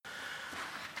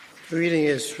The reading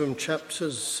is from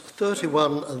chapters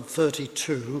 31 and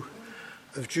 32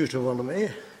 of Deuteronomy,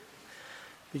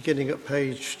 beginning at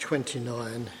page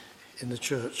 29 in the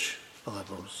church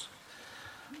Bibles.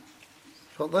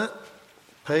 Got that?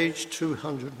 Page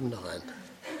 209.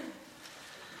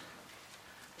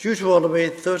 Deuteronomy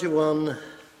 31,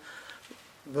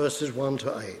 verses 1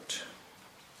 to 8.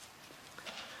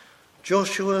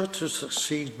 Joshua to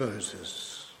succeed Moses.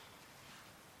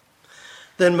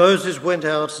 Then Moses went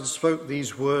out and spoke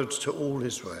these words to all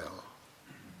Israel.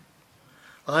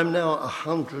 I am now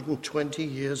 120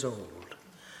 years old,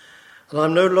 and I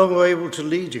am no longer able to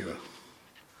lead you.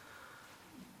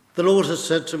 The Lord has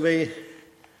said to me,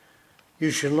 you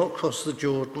shall not cross the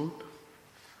Jordan.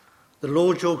 The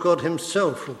Lord your God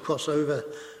himself will cross over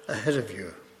ahead of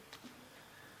you.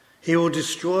 He will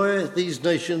destroy these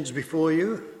nations before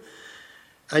you,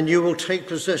 and you will take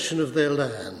possession of their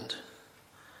land.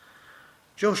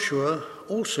 Joshua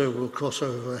also will cross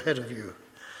over ahead of you,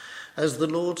 as the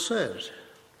Lord said,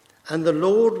 and the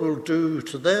Lord will do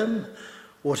to them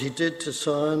what he did to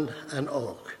Sihon and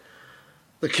Og,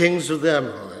 the kings of the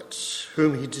Amorites,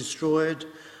 whom he destroyed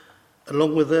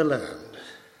along with their land.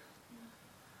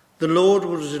 The Lord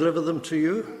will deliver them to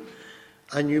you,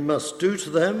 and you must do to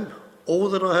them all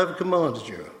that I have commanded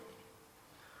you.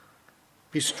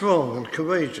 Be strong and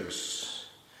courageous.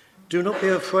 Do not be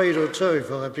afraid or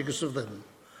terrified because of them.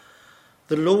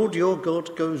 The Lord your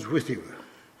God goes with you.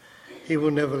 He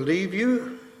will never leave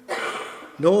you,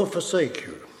 nor forsake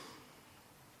you.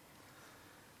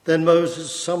 Then Moses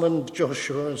summoned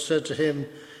Joshua and said to him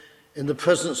in the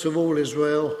presence of all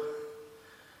Israel,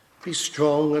 be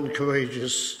strong and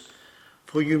courageous,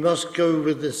 for you must go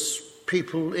with this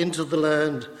people into the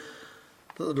land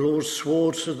that the Lord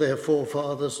swore to their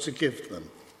forefathers to give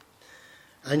them.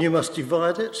 And you must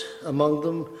divide it among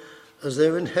them as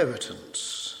their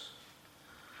inheritance.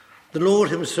 The Lord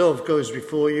himself goes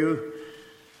before you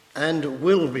and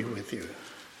will be with you,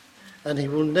 and he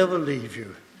will never leave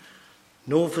you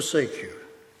nor forsake you.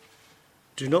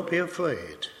 Do not be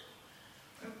afraid.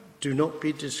 Do not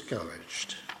be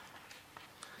discouraged.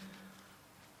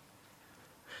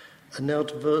 And now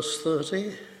to verse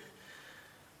 30,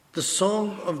 the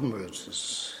Song of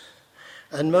Moses.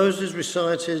 And Moses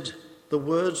recited the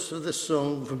words of this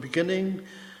song from beginning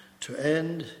to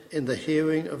end in the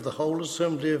hearing of the whole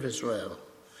assembly of Israel.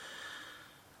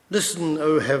 Listen,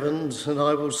 O heavens, and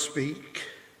I will speak.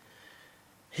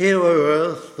 Hear, O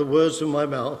earth, the words of my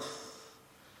mouth.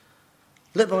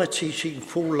 Let my teaching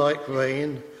fall like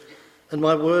rain, and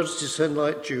my words descend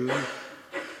like dew,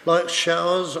 like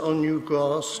showers on new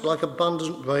grass, like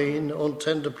abundant rain on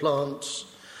tender plants.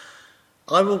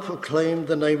 I will proclaim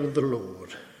the name of the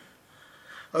Lord.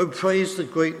 O praise the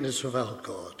greatness of our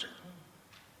God.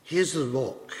 He is the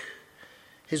rock.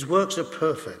 His works are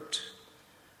perfect,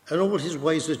 and all his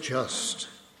ways are just.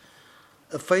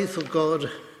 A faithful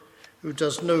God who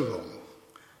does no wrong,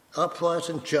 upright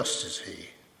and just is he.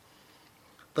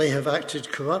 They have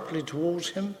acted corruptly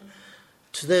towards him.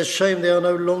 To their shame they are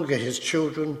no longer his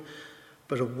children,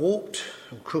 but a warped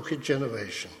and crooked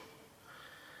generation.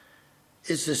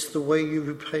 Is this the way you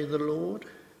repay the Lord?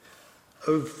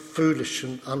 O foolish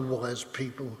and unwise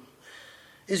people!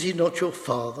 Is he not your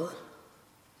Father,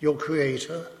 your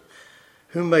Creator,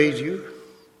 who made you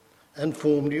and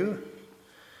formed you?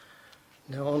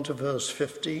 Now on to verse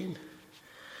 15.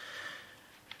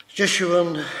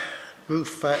 Jeshurun grew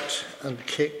fat and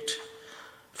kicked.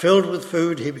 Filled with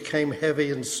food, he became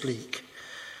heavy and sleek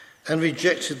and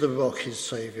rejected the rock, his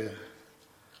saviour.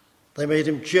 They made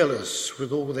him jealous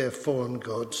with all their foreign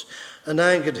gods and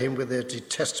angered him with their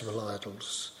detestable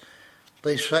idols.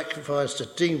 They sacrificed to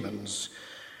demons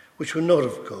which were not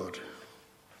of God,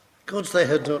 gods they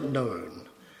had not known,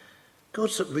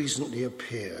 gods that recently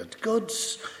appeared,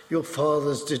 gods your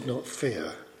fathers did not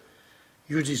fear.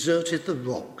 You deserted the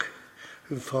rock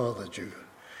who fathered you.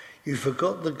 You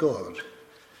forgot the God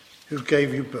who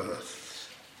gave you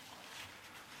birth.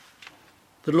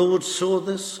 The Lord saw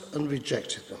this and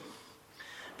rejected them,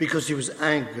 because he was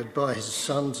angered by his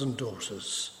sons and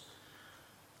daughters.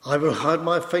 I will hide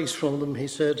my face from them, he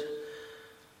said,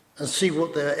 and see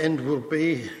what their end will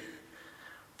be,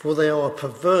 for they are a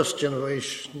perverse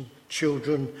generation,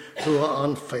 children who are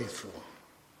unfaithful.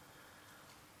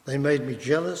 They made me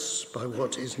jealous by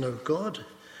what is no God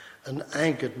and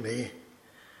angered me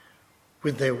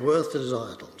with their worthless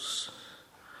idols.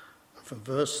 From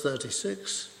verse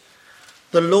 36,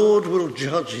 the Lord will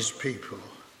judge his people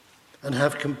and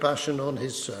have compassion on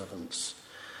his servants.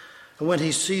 And when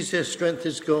he sees their strength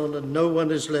is gone and no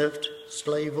one is left,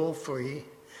 slave or free,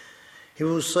 he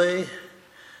will say,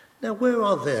 Now where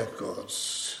are their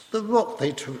gods, the rock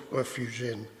they took refuge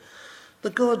in, the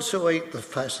gods who ate the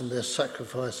fat in their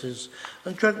sacrifices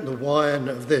and drank the wine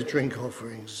of their drink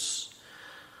offerings?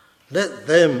 Let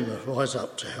them rise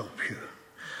up to help you.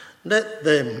 Let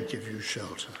them give you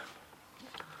shelter.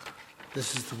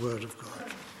 This is the word of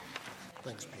God.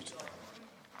 Thanks be to God.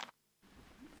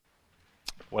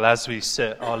 Well, as we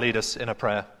sit, I'll lead us in a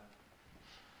prayer.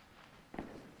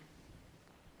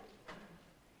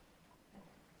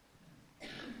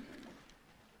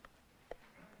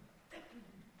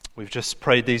 We've just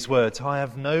prayed these words. I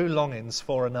have no longings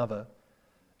for another.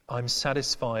 I'm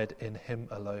satisfied in him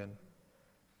alone.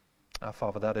 Our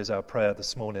Father, that is our prayer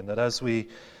this morning, that as we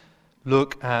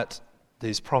look at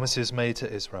these promises made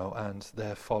to Israel and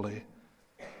their folly,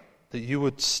 that you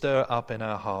would stir up in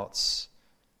our hearts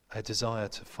a desire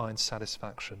to find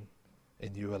satisfaction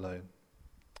in you alone.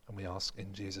 And we ask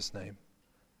in Jesus' name.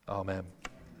 Amen.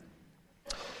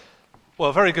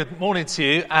 Well, very good morning to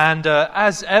you. And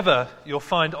as ever, you'll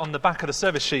find on the back of the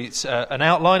service sheets an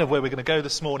outline of where we're going to go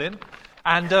this morning.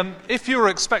 And if you were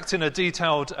expecting a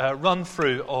detailed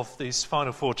run-through of these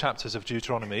final 4 chapters of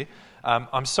Deuteronomy,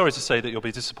 I'm sorry to say that you'll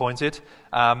be disappointed,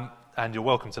 and you're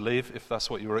welcome to leave if that's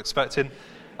what you were expecting.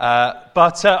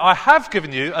 But I have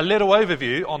given you a little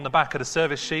overview on the back of the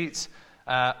service sheet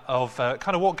of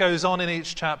kind of what goes on in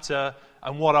each chapter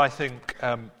and what I think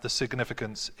the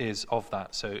significance is of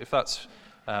that. So if that's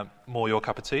more your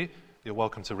cup of tea, you're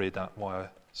welcome to read that while I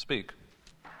speak.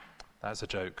 That's a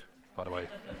joke, by the way.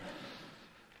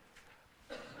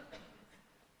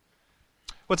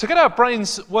 Well, to get our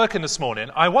brains working this morning,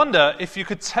 I wonder if you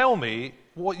could tell me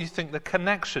what you think the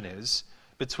connection is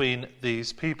between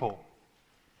these people.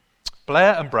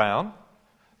 Blair and Brown,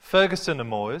 Ferguson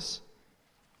and Moyes,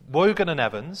 Wogan and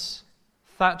Evans,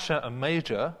 Thatcher and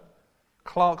Major,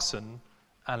 Clarkson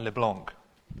and LeBlanc.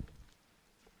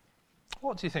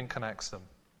 What do you think connects them?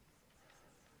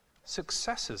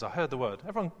 Successors, I heard the word.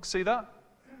 Everyone see that?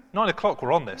 9 o'clock,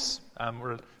 we're on this.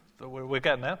 We're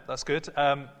getting there, that's good.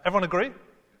 Everyone agree?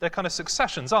 They're kind of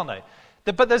successions, aren't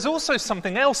they? But there's also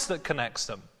something else that connects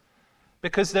them.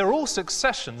 Because they're all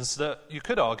successions that you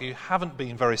could argue haven't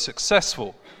been very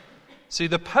successful. See,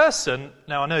 the person,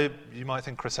 now I know you might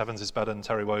think Chris Evans is better than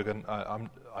Terry Wogan,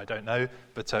 I don't know,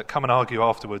 but come and argue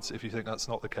afterwards if you think that's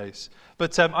not the case.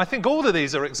 But I think all of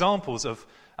these are examples of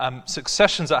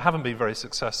successions that haven't been very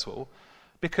successful,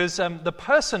 because the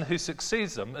person who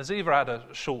succeeds them has either had a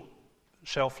short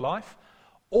shelf life,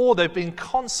 or they've been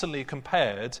constantly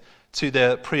compared to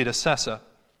their predecessor.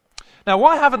 Now,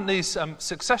 why haven't these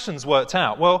successions worked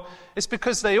out? Well, it's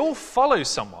because they all follow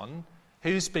someone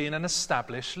who's been an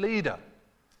established leader.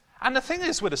 And the thing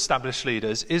is with established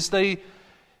leaders is they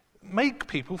make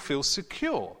people feel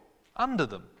secure under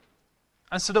them.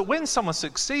 And so that when someone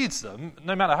succeeds them,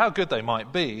 no matter how good they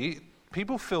might be,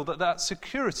 people feel that that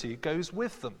security goes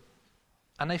with them.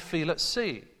 And they feel at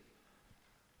sea.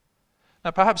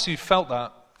 Now, perhaps you felt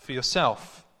that for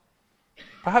yourself.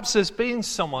 Perhaps there's been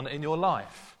someone in your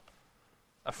life,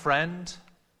 a friend,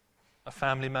 a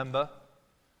family member,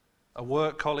 a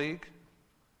work colleague,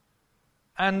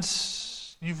 and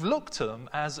you've looked to them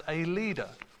as a leader.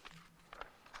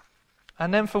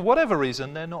 And then for whatever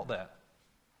reason, they're not there.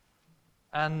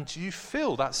 And you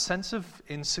feel that sense of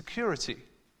insecurity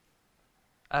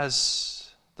as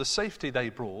the safety they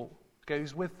brought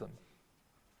goes with them.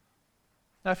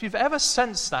 Now, if you've ever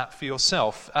sensed that for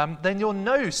yourself, then you'll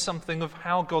know something of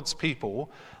how God's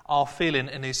people are feeling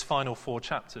in these final 4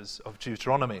 chapters of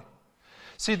Deuteronomy.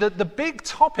 See, the big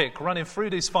topic running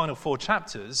through these final 4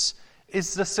 chapters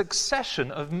is the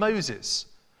succession of Moses.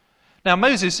 Now,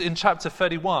 Moses in chapter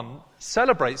 31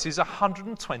 celebrates his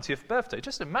 120th birthday.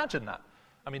 Just imagine that.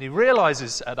 I mean, he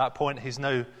realizes at that point he's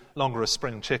no longer a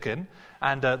spring chicken,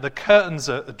 and the curtains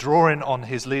are drawing on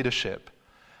his leadership.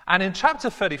 And in chapter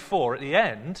 34, at the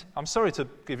end, I'm sorry to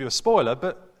give you a spoiler,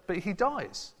 but he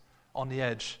dies on the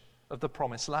edge of the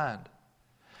promised land.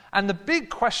 And the big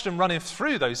question running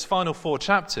through those final 4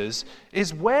 chapters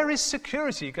is, where is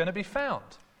security going to be found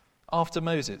after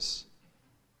Moses?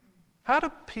 How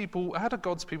do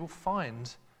God's people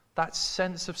find that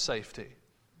sense of safety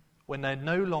when they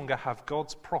no longer have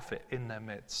God's prophet in their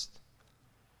midst?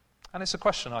 And it's a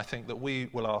question I think that we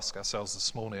will ask ourselves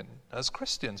this morning as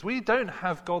Christians. We don't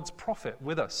have God's prophet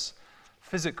with us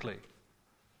physically.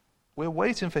 We're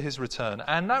waiting for his return,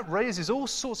 and that raises all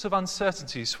sorts of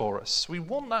uncertainties for us. We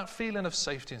want that feeling of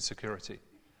safety and security.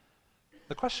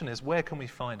 The question is, where can we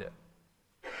find it?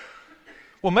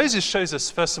 Well, Moses shows us,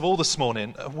 first of all this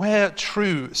morning, where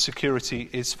true security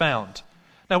is found.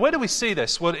 Now, where do we see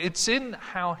this? Well, it's in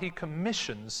how he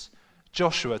commissions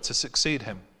Joshua to succeed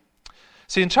him.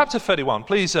 See, in chapter 31,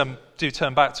 please do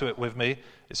turn back to it with me.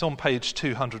 It's on page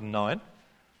 209.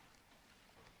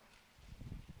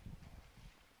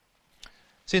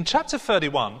 See, in chapter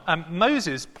 31,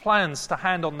 Moses plans to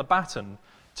hand on the baton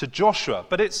to Joshua,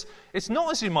 but it's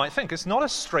not as you might think. It's not a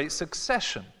straight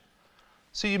succession.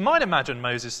 So you might imagine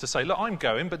Moses to say, look, I'm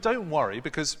going, but don't worry,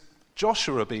 because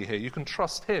Joshua will be here. You can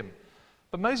trust him.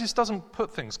 But Moses doesn't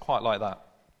put things quite like that.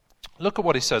 Look at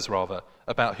what he says, rather,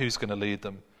 about who's going to lead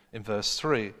them in verse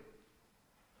 3.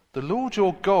 The Lord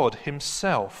your God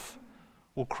himself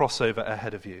will cross over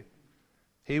ahead of you.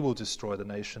 He will destroy the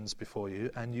nations before you,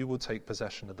 and you will take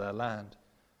possession of their land.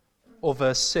 Or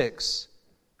verse 6,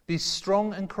 be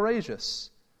strong and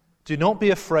courageous. Do not be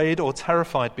afraid or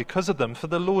terrified because of them, for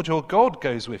the Lord your God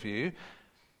goes with you.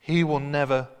 He will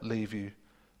never leave you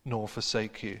nor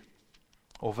forsake you.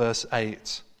 Or verse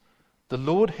 8, the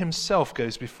Lord himself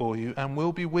goes before you and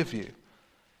will be with you.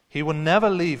 He will never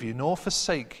leave you nor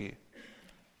forsake you.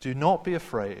 Do not be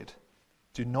afraid.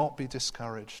 Do not be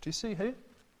discouraged. Do you see who?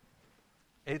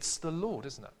 It's the Lord,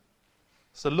 isn't it?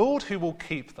 It's the Lord who will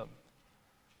keep them.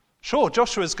 Sure,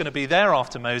 Joshua's going to be there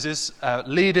after Moses,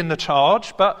 leading the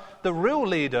charge, but the real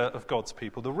leader of God's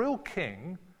people, the real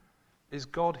king, is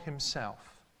God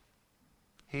himself.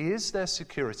 He is their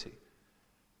security.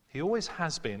 He always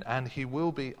has been, and he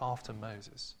will be after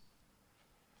Moses.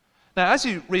 Now, as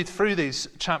you read through these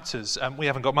chapters, we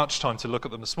haven't got much time to look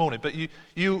at them this morning, but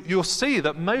you'll see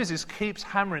that Moses keeps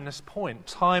hammering this point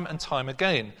time and time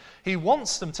again. He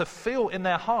wants them to feel in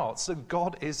their hearts that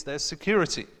God is their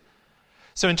security.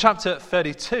 So in chapter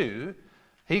 32,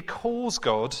 he calls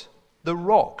God the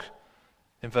rock.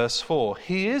 In verse 4,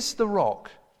 he is the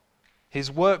rock. His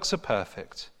works are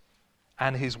perfect,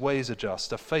 and his ways are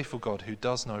just. A faithful God who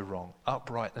does no wrong.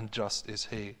 Upright and just is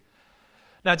he.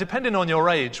 Now, depending on your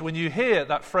age, when you hear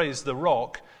that phrase, the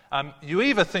rock, you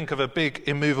either think of a big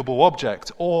immovable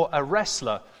object or a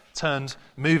wrestler turned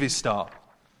movie star.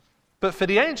 But for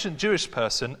the ancient Jewish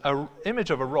person, an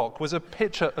image of a rock was a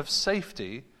picture of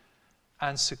safety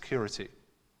and security.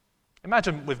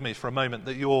 Imagine with me for a moment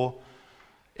that you're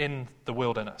in the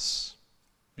wilderness.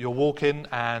 You're walking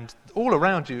and all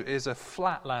around you is a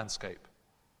flat landscape.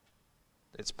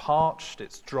 It's parched,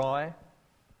 it's dry,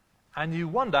 and you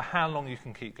wonder how long you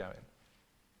can keep going.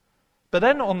 But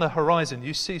then on the horizon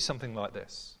you see something like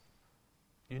this.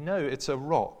 You know it's a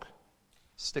rock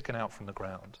sticking out from the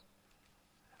ground.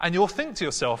 And you'll think to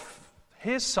yourself,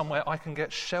 here's somewhere I can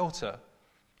get shelter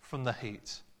from the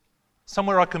heat.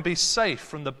 Somewhere I can be safe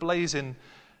from the blazing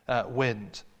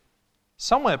wind.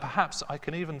 Somewhere perhaps I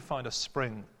can even find a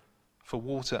spring for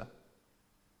water.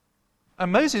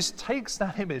 And Moses takes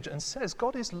that image and says,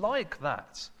 God is like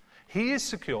that. He is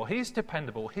secure, he's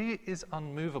dependable, he is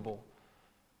unmovable.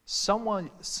 Someone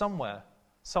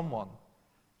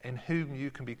in whom you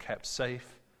can be kept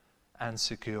safe and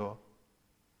secure.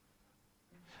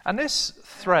 And this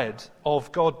thread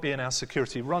of God being our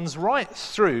security runs right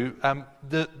through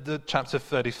the chapter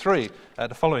 33,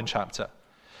 the following chapter.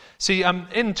 See,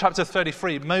 in chapter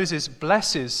 33, Moses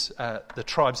blesses the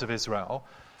tribes of Israel.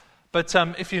 But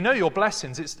if you know your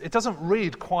blessings, it doesn't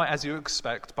read quite as you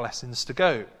expect blessings to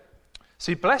go.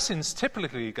 See, blessings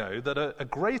typically go that a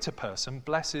greater person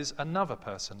blesses another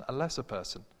person, a lesser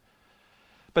person.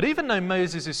 But even though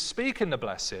Moses is speaking the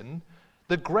blessing,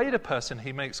 the greater person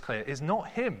he makes clear is not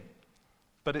him,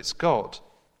 but it's God.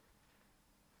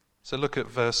 So look at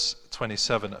verse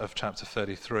 27 of chapter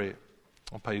 33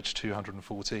 on page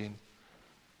 214.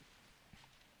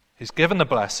 He's given the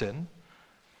blessing,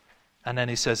 and then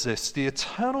he says this, the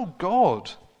eternal God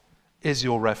is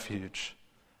your refuge,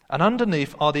 and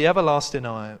underneath are the everlasting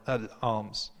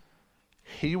arms.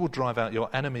 He will drive out your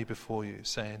enemy before you,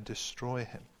 saying, destroy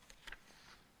him.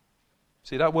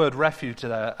 See, that word refuge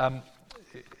there,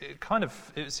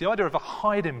 it's the idea of a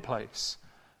hiding place.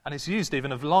 And it's used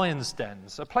even of lions'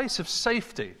 dens, a place of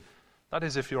safety. That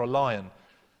is, if you're a lion.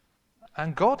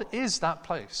 And God is that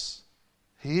place.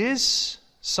 He is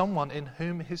someone in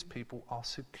whom his people are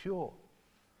secure.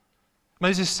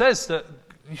 Moses says that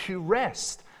you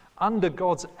rest under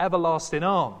God's everlasting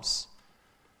arms.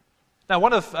 Now,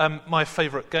 one of my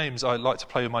favourite games I like to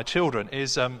play with my children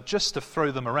is just to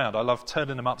throw them around. I love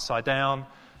turning them upside down,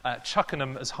 chucking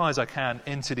them as high as I can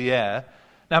into the air.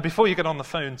 Now, before you get on the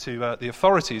phone to the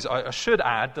authorities, I should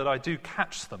add that I do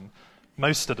catch them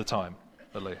most of the time,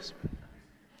 at least.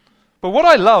 But what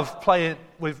I love playing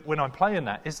with when I'm playing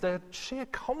that is their sheer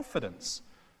confidence.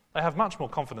 They have much more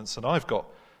confidence than I've got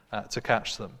to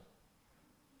catch them.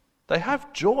 They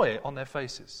have joy on their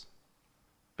faces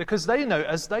because they know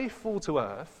as they fall to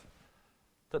earth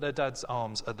that their dad's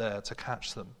arms are there to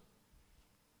catch them.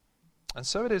 And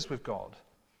so it is with God.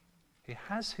 He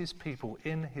has his people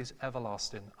in his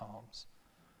everlasting arms.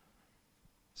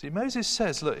 See, Moses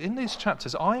says, look, in these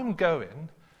chapters, I am going,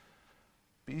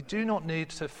 but you do not need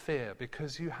to fear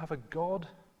because you have a God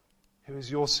who is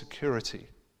your security.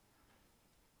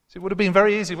 See, it would have been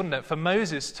very easy, wouldn't it, for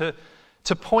Moses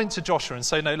to point to Joshua and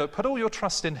say, no, look, put all your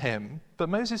trust in him. But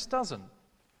Moses doesn't.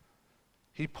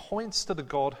 He points to the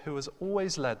God who has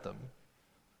always led them,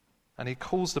 and he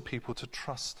calls the people to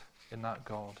trust in that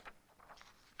God.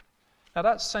 Now,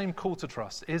 that same call to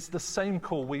trust is the same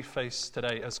call we face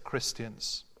today as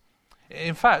Christians.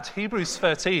 In fact, Hebrews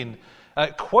 13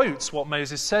 quotes what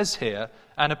Moses says here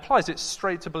and applies it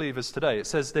straight to believers today. It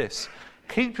says this,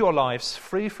 keep your lives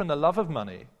free from the love of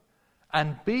money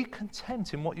and be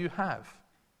content in what you have.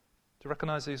 Do you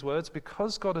recognize these words?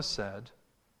 Because God has said,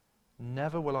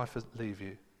 never will I leave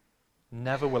you,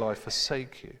 never will I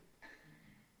forsake you.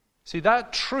 See,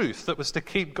 that truth that was to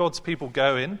keep God's people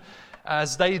going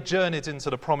as they journeyed into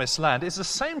the promised land is the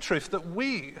same truth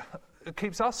that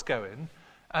keeps us going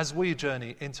as we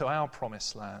journey into our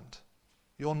promised land.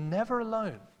 You're never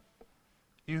alone.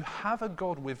 You have a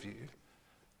God with you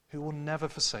who will never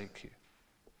forsake you,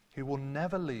 who will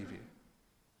never leave you.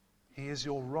 He is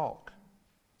your rock.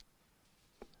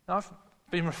 Now, I've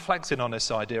been reflecting on this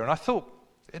idea, and I thought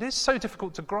it is so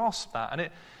difficult to grasp that. And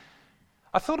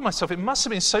I thought to myself, it must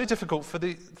have been so difficult for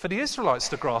the Israelites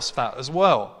to grasp that as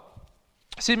well.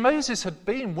 See, Moses had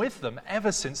been with them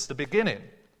ever since the beginning.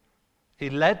 He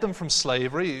led them from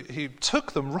slavery. He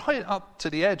took them right up to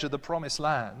the edge of the promised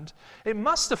land. It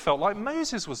must have felt like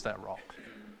Moses was their rock.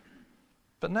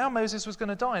 But now Moses was going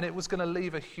to die, and it was going to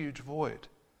leave a huge void.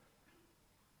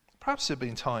 Perhaps there have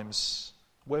been times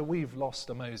where we've lost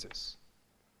a Moses.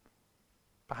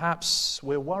 Perhaps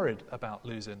we're worried about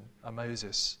losing a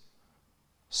Moses.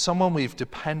 Someone we've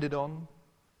depended on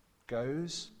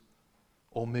goes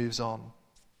or moves on.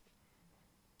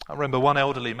 I remember one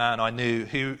elderly man I knew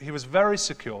he was very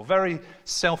secure, very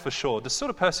self-assured, the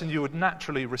sort of person you would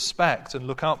naturally respect and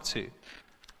look up to.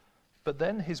 But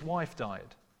then his wife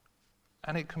died,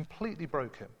 and it completely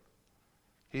broke him.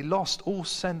 He lost all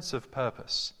sense of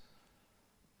purpose.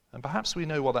 And perhaps we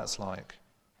know what that's like.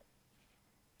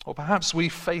 Or perhaps we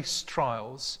face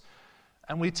trials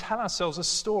and we tell ourselves a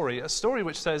story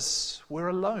which says we're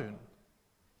alone.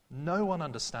 No one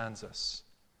understands us.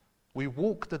 We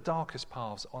walk the darkest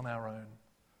paths on our own.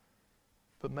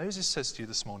 But Moses says to you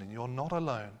this morning, you're not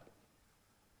alone.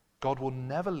 God will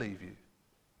never leave you.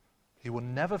 He will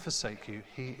never forsake you.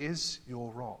 He is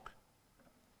your rock.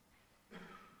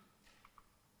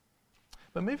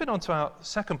 But moving on to our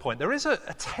second point, there is a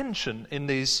tension in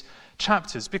these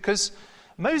chapters because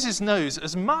Moses knows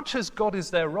as much as God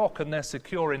is their rock and they're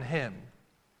secure in him,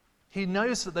 he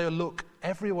knows that they'll look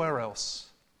everywhere else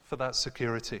for that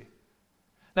security.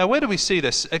 Now, where do we see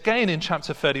this? Again in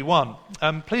chapter 31.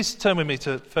 Please turn with me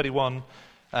to 31,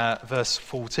 verse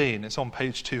 14. It's on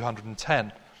page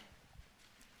 210.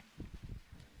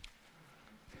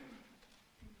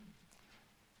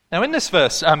 Now, in this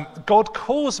verse, God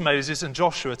calls Moses and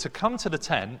Joshua to come to the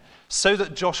tent so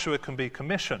that Joshua can be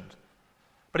commissioned.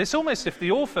 But it's almost if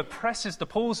the author presses the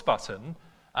pause button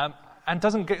and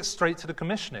doesn't get straight to the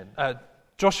commissioning.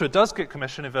 Joshua does get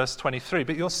commissioned in verse 23,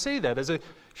 but you'll see there's a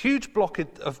huge block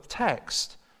of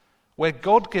text where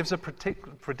God gives a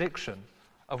prediction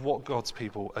of what God's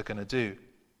people are going to do.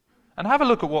 And have a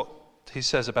look at what he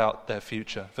says about their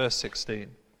future. Verse 16.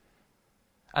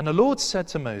 And the Lord said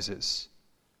to Moses,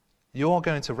 you are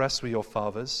going to rest with your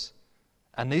fathers,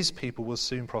 and these people will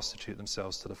soon prostitute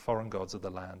themselves to the foreign gods of the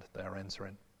land they are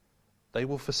entering. They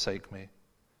will forsake me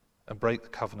and break the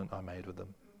covenant I made with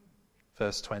them.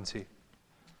 Verse 20.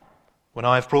 When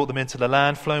I have brought them into the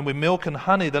land flowing with milk and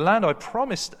honey, the land I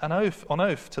promised on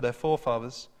oath to their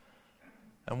forefathers,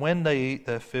 and when they eat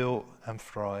their fill and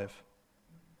thrive,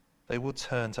 they will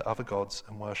turn to other gods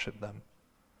and worship them,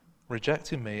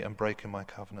 rejecting me and breaking my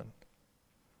covenant.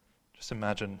 Just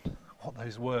imagine what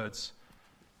those words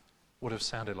would have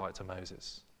sounded like to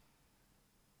Moses.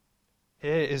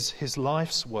 Here is his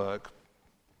life's work,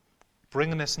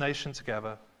 bringing this nation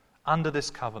together under this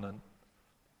covenant,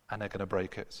 and they're going to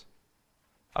break it.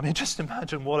 I mean, just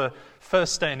imagine what a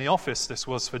first day in the office this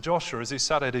was for Joshua as he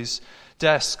sat at his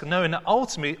desk, knowing that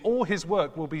ultimately all his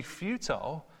work will be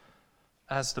futile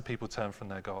as the people turn from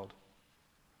their God.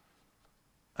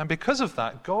 And because of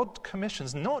that, God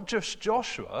commissions not just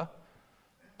Joshua,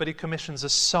 but he commissions a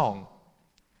song.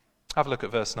 Have a look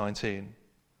at verse 19.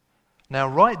 Now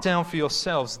write down for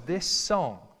yourselves this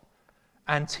song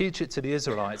and teach it to the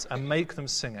Israelites and make them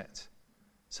sing it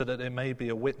so that it may be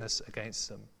a witness against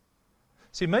them.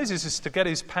 See, Moses is to get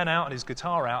his pen out and his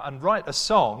guitar out and write a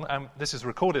song, and this is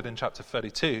recorded in chapter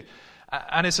 32,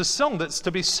 and it's a song that's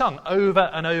to be sung over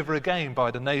and over again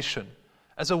by the nation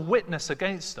as a witness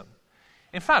against them.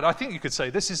 In fact, I think you could say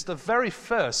this is the very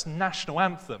first national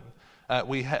anthem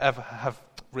we ever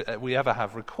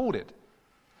have recorded.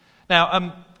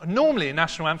 Now, normally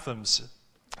national anthems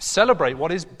celebrate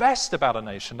what is best about a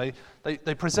nation.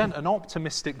 They present an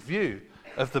optimistic view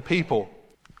of the people.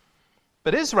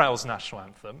 But Israel's national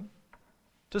anthem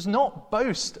does not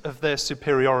boast of their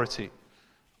superiority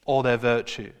or their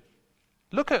virtue.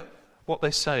 Look at what they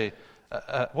say,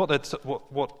 what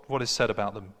is said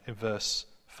about them in verse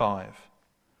 5.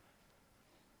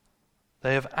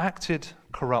 They have acted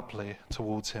corruptly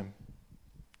towards him.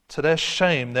 To their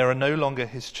shame, they are no longer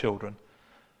his children,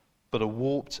 but a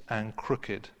warped and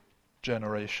crooked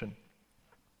generation.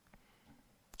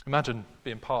 Imagine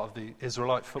being part of the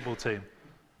Israelite football team,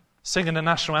 singing the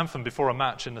national anthem before a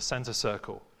match in the centre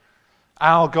circle.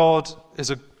 Our God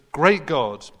is a great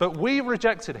God, but we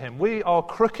rejected him. We are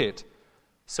crooked,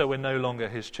 so we're no longer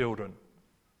his children.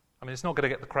 I mean, it's not going to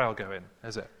get the crowd going,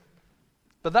 is it?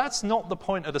 But that's not the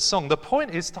point of the song. The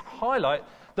point is to highlight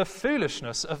the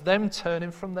foolishness of them turning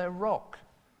from their rock.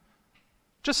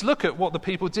 Just look at what the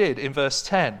people did in verse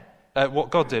 10,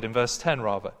 what God did in verse 10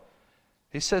 rather.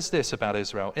 He says this about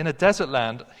Israel: in a desert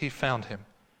land he found him.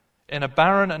 In a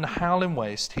barren and howling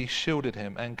waste he shielded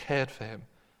him and cared for him.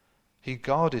 He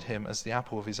guarded him as the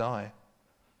apple of his eye.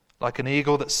 Like an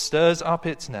eagle that stirs up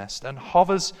its nest and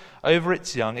hovers over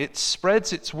its young, it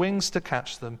spreads its wings to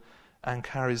catch them and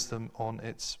carries them on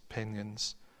its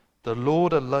pinions. The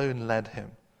Lord alone led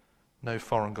him. No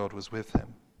foreign god was with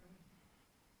him.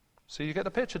 So you get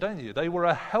the picture, don't you? They were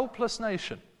a helpless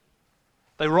nation.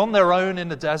 They were on their own in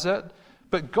the desert,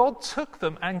 but God took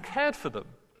them and cared for them.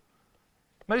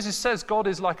 Moses says God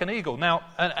is like an eagle. Now,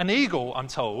 an eagle, I'm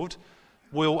told,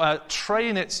 will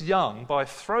train its young by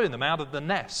throwing them out of the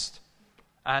nest.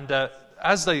 And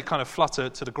as they kind of flutter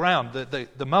to the ground,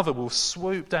 the mother will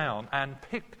swoop down and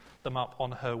pick them up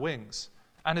on her wings.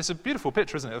 And it's a beautiful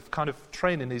picture, isn't it, of kind of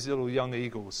training these little young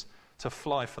eagles to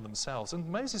fly for themselves. And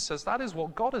Moses says that is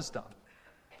what God has done.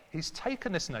 He's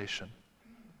taken this nation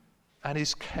and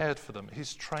he's cared for them.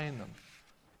 He's trained them.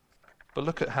 But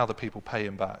look at how the people pay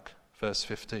him back. Verse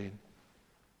 15.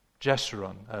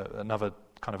 Jeshurun, another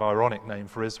kind of ironic name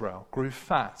for Israel, grew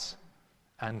fat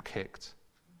and kicked.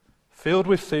 Filled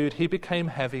with food, he became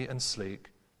heavy and sleek.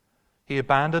 He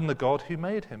abandoned the God who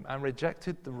made him and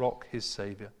rejected the rock, his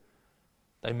Savior.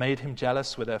 They made him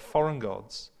jealous with their foreign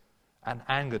gods and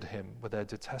angered him with their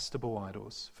detestable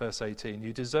idols. Verse 18,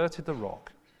 you deserted the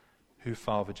rock who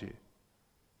fathered you.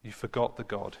 You forgot the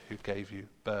God who gave you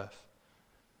birth.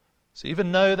 So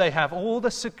even though they have all the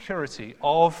security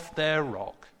of their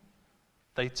rock,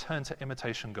 they turn to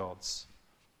imitation gods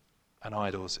and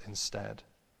idols instead.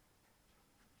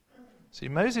 See,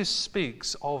 Moses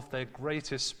speaks of their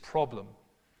greatest problem.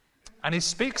 And he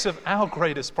speaks of our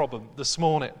greatest problem this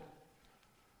morning.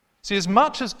 See, as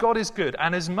much as God is good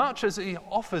and as much as he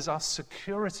offers us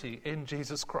security in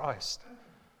Jesus Christ,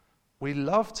 we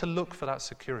love to look for that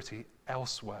security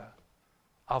elsewhere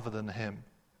other than him.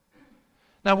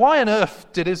 Now, why on earth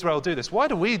did Israel do this? Why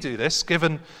do we do this,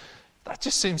 given that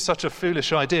just seems such a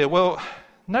foolish idea? Well,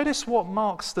 notice what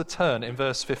marks the turn in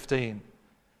verse 15.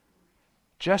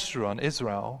 Jeshurun,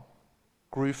 Israel,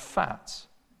 grew fat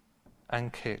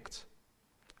and kicked.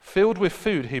 Filled with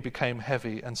food, he became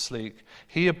heavy and sleek.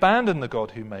 He abandoned the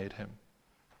God who made him.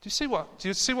 Do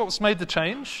you see what's made the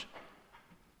change?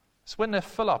 It's when they're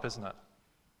full up, isn't it?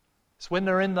 It's when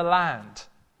they're in the land.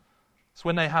 It's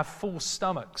when they have full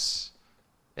stomachs.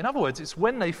 In other words, it's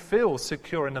when they feel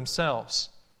secure in themselves.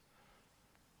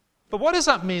 But what does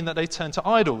that mean that they turn to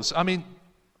idols? I mean,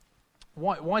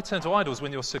 why turn to idols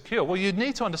when you're secure? Well, you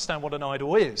need to understand what an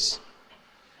idol is.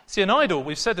 See, an idol,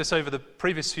 we've said this over the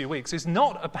previous few weeks, is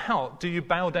not about do you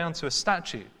bow down to a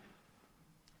statue.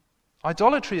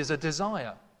 Idolatry is a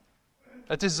desire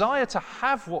to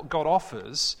have what God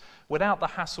offers without the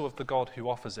hassle of the God who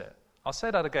offers it. I'll say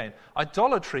that again.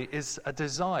 Idolatry is a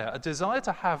desire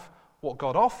to have what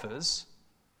God offers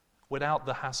without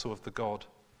the hassle of the God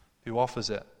who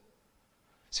offers it.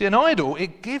 See, an idol,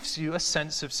 it gives you a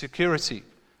sense of security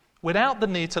without the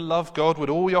need to love God with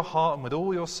all your heart and with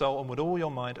all your soul and with all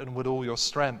your mind and with all your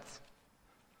strength.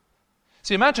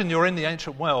 See, imagine you're in the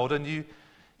ancient world and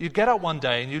you get up one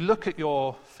day and you look at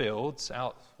your fields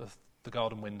out of the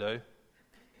garden window,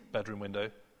 bedroom window,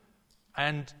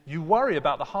 and you worry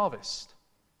about the harvest.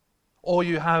 Or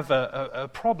you have a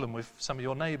problem with some of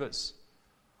your neighbors.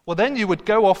 Well, then you would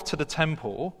go off to the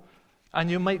temple and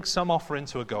you make some offering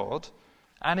to a god,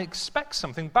 and expect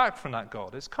something back from that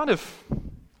God. It's kind of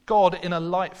God in a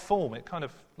light form. It's kind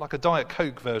of like a Diet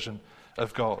Coke version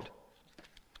of God.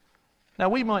 Now,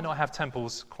 we might not have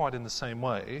temples quite in the same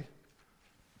way,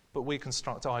 but we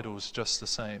construct idols just the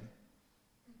same.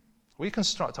 We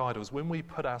construct idols when we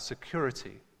put our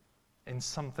security in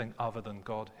something other than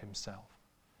God himself.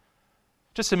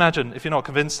 Just imagine, if you're not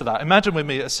convinced of that, imagine with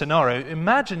me a scenario.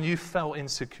 Imagine you felt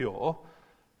insecure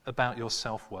about your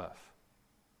self-worth.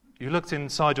 You looked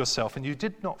inside yourself and you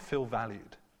did not feel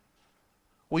valued.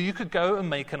 Well, you could go and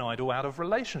make an idol out of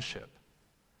relationship.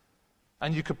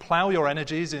 And you could plow your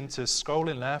energies into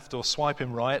scrolling left or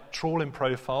swiping right, trawling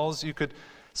profiles. You could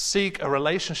seek a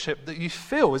relationship that you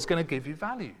feel is going to give you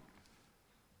value.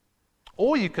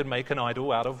 Or you could make an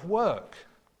idol out of work.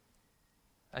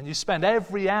 And you spend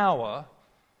every hour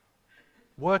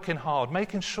working hard,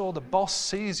 making sure the boss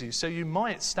sees you so you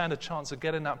might stand a chance of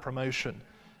getting that promotion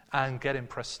and getting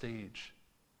prestige.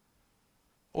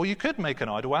 Or you could make an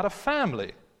idol out of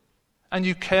family. And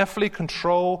you carefully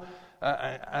control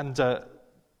and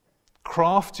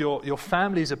craft your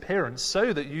family's appearance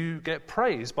so that you get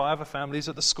praised by other families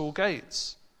at the school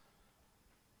gates.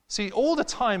 See, all the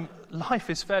time life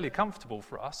is fairly comfortable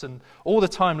for us, and all the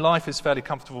time life is fairly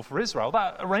comfortable for Israel.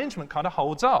 That arrangement kind of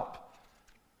holds up.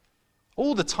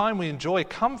 All the time we enjoy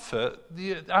comfort,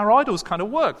 our idols kind of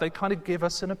work. They kind of give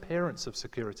us an appearance of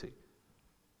security.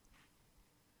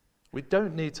 We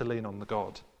don't need to lean on the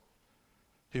God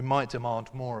who might demand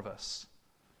more of us,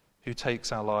 who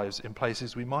takes our lives in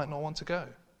places we might not want to go.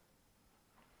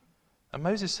 And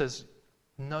Moses says,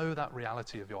 know that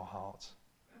reality of your heart.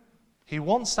 He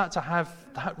wants that to have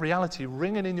that reality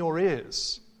ringing in your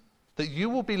ears, that you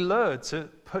will be lured to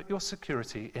put your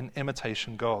security in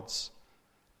imitation gods.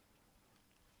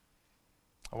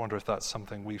 I wonder if that's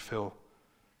something we feel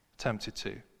tempted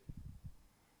to.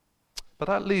 But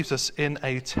that leaves us in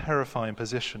a terrifying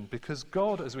position, because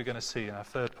God, as we're going to see in our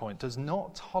third point, does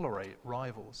not tolerate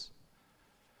rivals.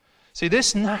 See,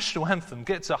 this national anthem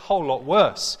gets a whole lot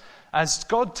worse as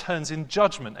God turns in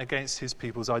judgment against his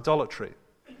people's idolatry.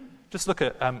 Just look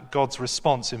at God's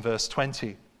response in verse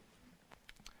 20.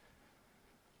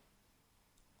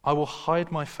 I will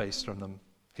hide my face from them,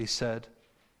 he said,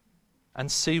 and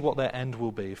see what their end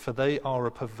will be, for they are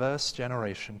a perverse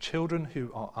generation, children who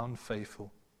are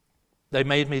unfaithful. They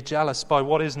made me jealous by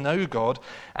what is no God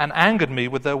and angered me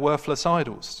with their worthless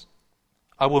idols.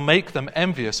 I will make them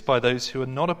envious by those who are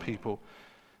not a people.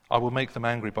 I will make them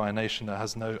angry by a nation that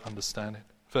has no understanding.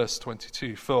 Verse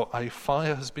 22, for a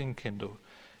fire has been kindled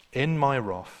in my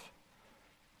wrath,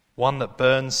 one that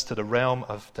burns to the realm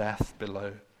of death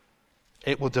below.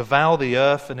 It will devour the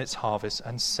earth and its harvest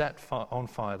and set on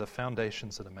fire the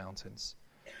foundations of the mountains.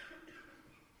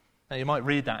 Now you might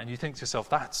read that and you think to yourself,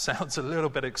 that sounds a little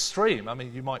bit extreme. I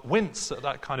mean, you might wince at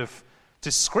that kind of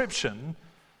description,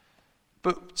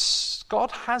 but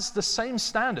God has the same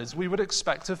standards we would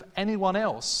expect of anyone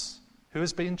else who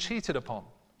has been cheated upon.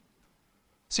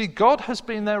 See, God has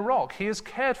been their rock. He has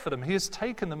cared for them. He has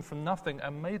taken them from nothing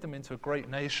and made them into a great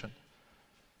nation.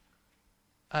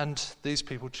 And these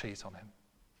people cheat on him.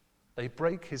 They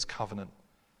break his covenant.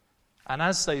 And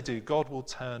as they do, God will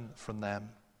turn from them.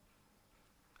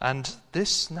 And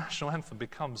this national anthem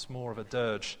becomes more of a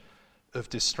dirge of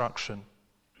destruction.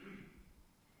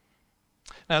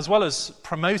 Now, as well as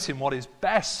promoting what is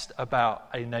best about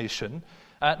a nation,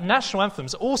 national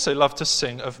anthems also love to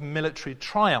sing of military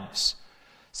triumphs.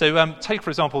 So take, for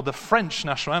example, the French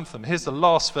national anthem. Here's the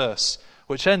last verse,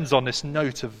 which ends on this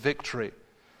note of victory.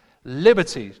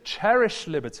 Liberty, cherish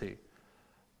liberty.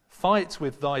 Fight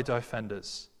with thy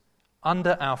defenders.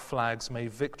 Under our flags may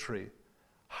victory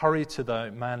hurry to thy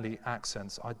manly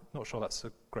accents. I'm not sure that's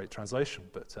a great translation,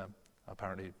 but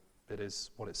apparently it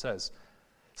is what it says.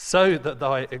 So that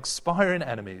thy expiring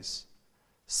enemies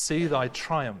see thy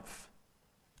triumph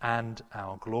and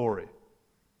our glory. Do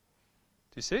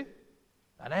you see?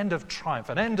 An end of triumph,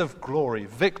 an end of glory,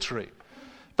 victory.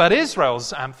 But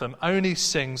Israel's anthem only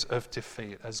sings of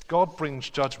defeat as God brings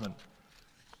judgment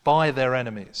by their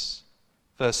enemies.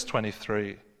 Verse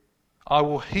 23, I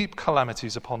will heap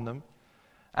calamities upon them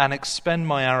and expend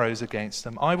my arrows against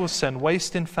them. I will send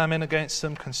wasting famine against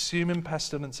them, consuming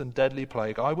pestilence and deadly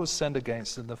plague. I will send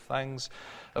against them the fangs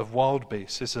of wild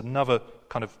beasts. This is another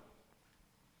kind of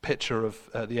picture of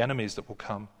the enemies that will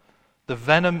come. The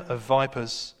venom of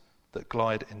vipers that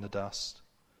glide in the dust.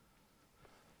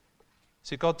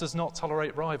 See, God does not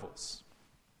tolerate rivals.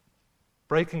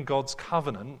 Breaking God's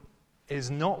covenant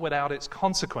is not without its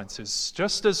consequences,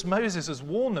 just as Moses has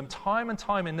warned them time and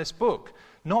time in this book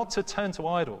not to turn to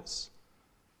idols.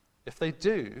 If they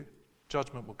do,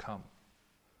 judgment will come.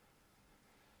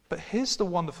 But here's the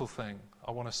wonderful thing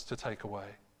I want us to take away.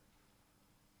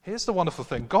 Here's the wonderful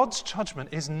thing. God's judgment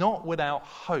is not without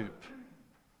hope.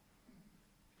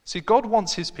 See, God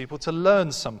wants his people to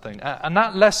learn something, and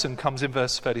that lesson comes in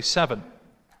verse 37.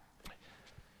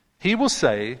 He will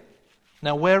say,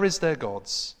 "Now where is their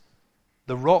gods,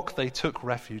 the rock they took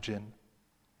refuge in,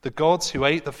 the gods who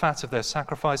ate the fat of their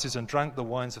sacrifices and drank the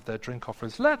wines of their drink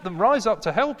offerings? Let them rise up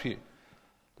to help you.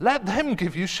 Let them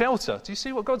give you shelter." Do you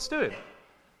see what God's doing?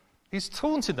 He's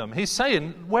taunting them. He's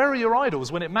saying, where are your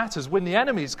idols when it matters? When the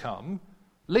enemies come,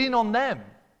 lean on them.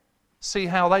 See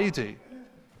how they do.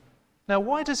 Now,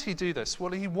 why does he do this?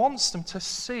 Well, he wants them to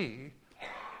see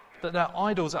that their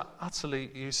idols are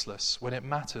utterly useless when it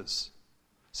matters.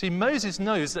 See, Moses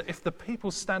knows that if the people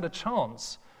stand a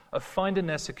chance of finding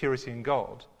their security in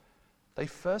God, they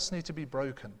first need to be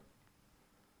broken.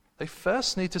 They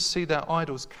first need to see their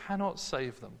idols cannot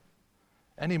save them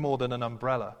any more than an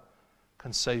umbrella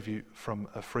can save you from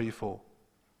a free fall.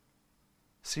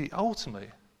 See, ultimately,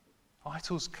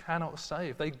 idols cannot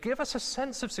save. They give us a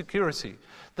sense of security,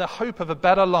 the hope of a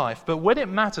better life. But when it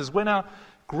matters, when our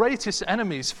greatest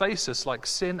enemies face us like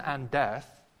sin and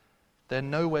death, they're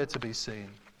nowhere to be seen.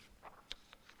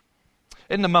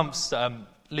 In the months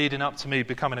leading up to me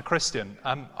becoming a Christian,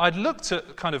 I'd looked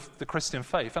at kind of the Christian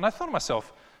faith, and I thought to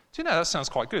myself, do you know, that sounds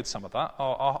quite good, some of that.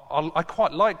 I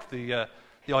quite liked the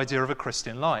idea of a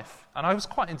Christian life. And I was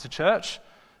quite into church,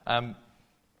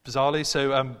 bizarrely,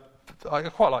 so I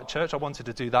quite liked church. I wanted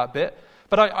to do that bit.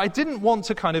 But I didn't want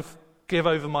to kind of give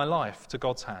over my life to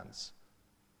God's hands.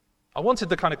 I wanted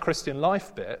the kind of Christian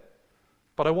life bit,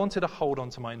 but I wanted to hold on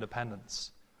to my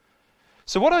independence.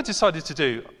 So what I decided to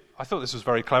do, I thought this was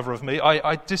very clever of me,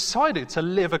 I decided to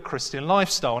live a Christian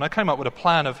lifestyle, and I came up with a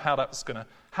plan of how that was going to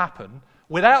happen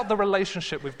without the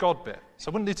relationship with God bit.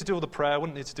 So I wouldn't need to do all the prayer, I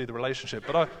wouldn't need to do the relationship,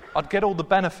 but I'd get all the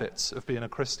benefits of being a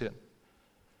Christian.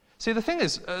 See, the thing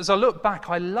is, as I look back,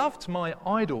 I loved my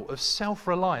idol of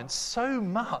self-reliance so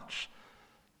much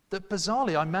that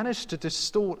bizarrely I managed to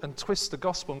distort and twist the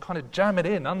gospel and kind of jam it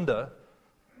in under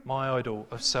my idol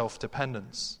of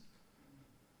self-dependence.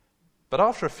 But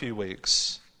after a few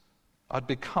weeks, I'd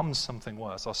become something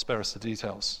worse. I'll spare us the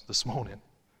details this morning.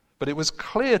 But it was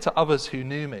clear to others who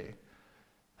knew me,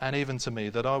 and even to me,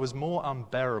 that I was more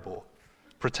unbearable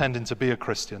pretending to be a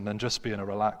Christian than just being a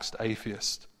relaxed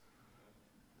atheist.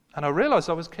 And I realized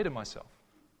I was kidding myself.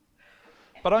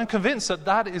 But I'm convinced that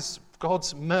that is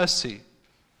God's mercy,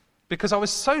 because I was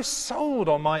so sold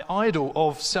on my idol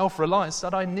of self-reliance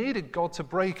that I needed God to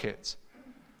break it.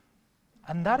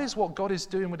 And that is what God is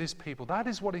doing with his people. That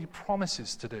is what he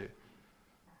promises to do.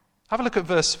 Have a look at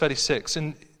verse 36,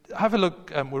 and have a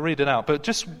look, we'll read it out, but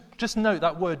just note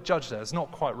that word judge there is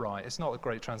not quite right. It's not a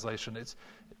great translation. It's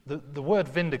the word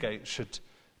vindicate should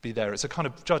be there. It's a kind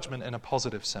of judgment in a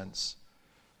positive sense.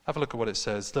 Have a look at what it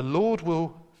says. The Lord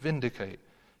will vindicate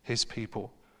his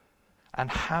people and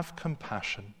have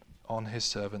compassion on his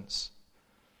servants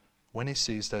when he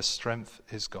sees their strength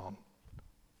is gone.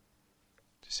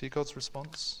 Do you see God's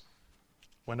response?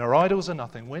 When their idols are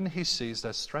nothing, when he sees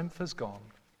their strength has gone,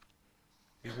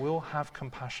 he will have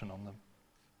compassion on them.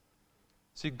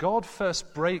 See, God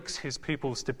first breaks his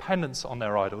people's dependence on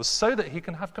their idols so that he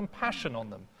can have compassion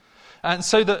on them. And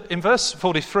so that in verse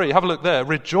 43, have a look there,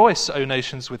 rejoice, O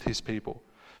nations, with his people,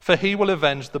 for he will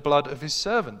avenge the blood of his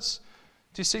servants.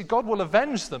 Do you see, God will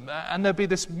avenge them, and there'll be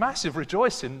this massive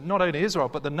rejoicing, not only Israel,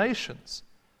 but the nations.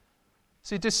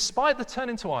 See, despite the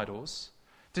turning to idols,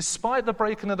 despite the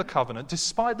breaking of the covenant,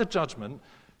 despite the judgment,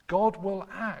 God will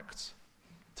act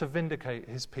to vindicate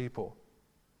his people.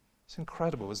 It's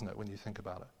incredible, isn't it, when you think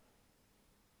about it?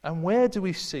 And where do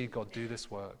we see God do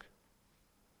this work?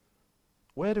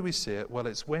 Where do we see it? Well,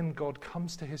 it's when God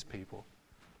comes to his people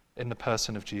in the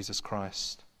person of Jesus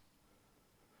Christ.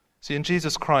 See, in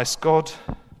Jesus Christ, God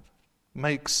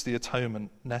makes the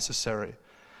atonement necessary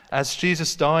as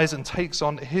Jesus dies and takes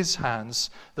on his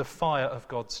hands the fire of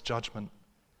God's judgment.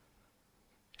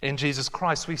 In Jesus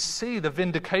Christ, we see the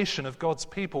vindication of God's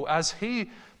people as he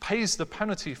pays the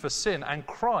penalty for sin and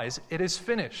cries, "It is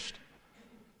finished."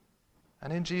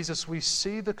 And in Jesus, we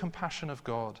see the compassion of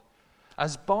God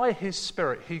as by his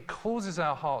Spirit, he causes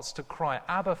our hearts to cry,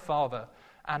 "Abba, Father,"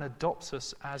 and adopts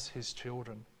us as his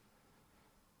children.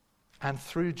 And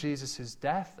through Jesus'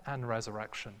 death and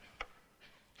resurrection,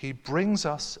 he brings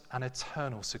us an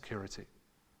eternal security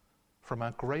from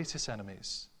our greatest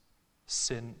enemies,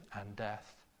 sin and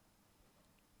death.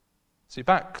 See,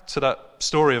 back to that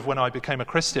story of when I became a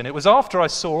Christian, it was after I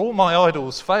saw all my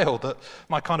idols fail that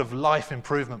my kind of life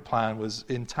improvement plan was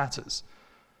in tatters,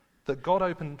 that God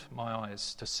opened my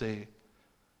eyes to see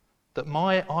that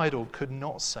my idol could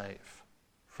not save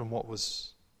from what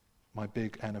was my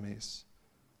big enemies,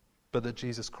 but that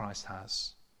Jesus Christ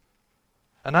has.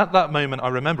 And at that moment I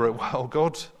remember it well.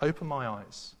 God opened my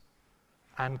eyes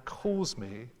and calls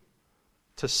me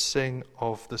to sing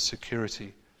of the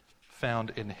security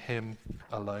found in him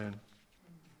alone.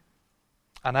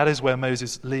 And that is where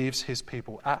Moses leaves his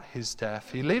people at his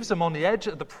death. He leaves them on the edge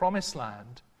of the promised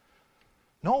land,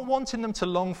 not wanting them to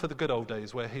long for the good old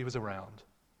days where he was around,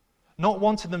 not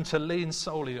wanting them to lean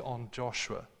solely on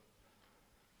Joshua,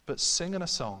 but singing a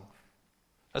song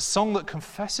that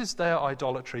confesses their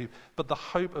idolatry, but the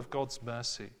hope of God's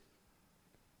mercy.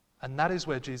 And that is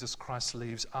where Jesus Christ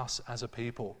leaves us as a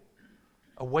people,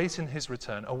 awaiting his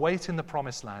return, awaiting the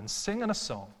promised land, singing a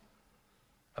song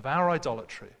of our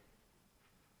idolatry,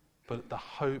 but the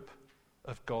hope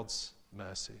of God's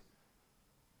mercy.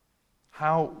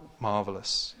 How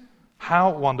marvelous, how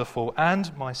wonderful,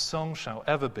 and my song shall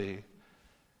ever be,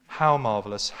 how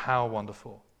marvelous, how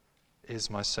wonderful is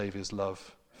my Saviour's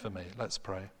love for me. Let's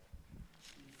pray.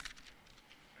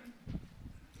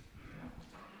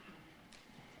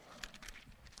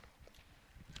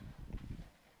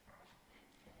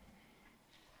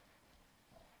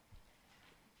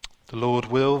 The Lord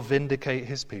will vindicate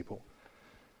his people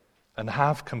and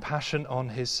have compassion on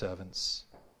his servants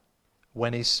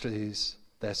when he sees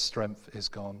their strength is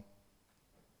gone.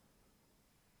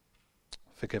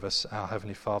 Forgive us, our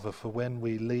Heavenly Father, for when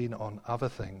we lean on other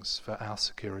things for our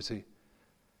security.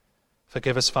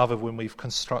 Forgive us, Father, when we've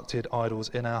constructed idols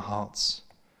in our hearts.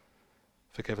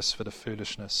 Forgive us for the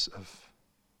foolishness of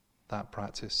that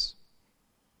practice.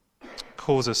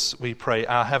 Cause us, we pray,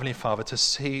 our Heavenly Father, to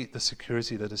see the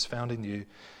security that is found in you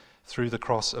through the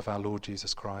cross of our Lord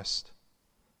Jesus Christ.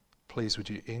 Please would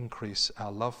you increase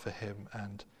our love for him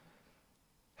and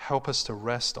help us to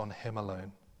rest on him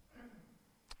alone.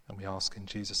 And we ask in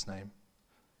Jesus' name.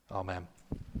 Amen.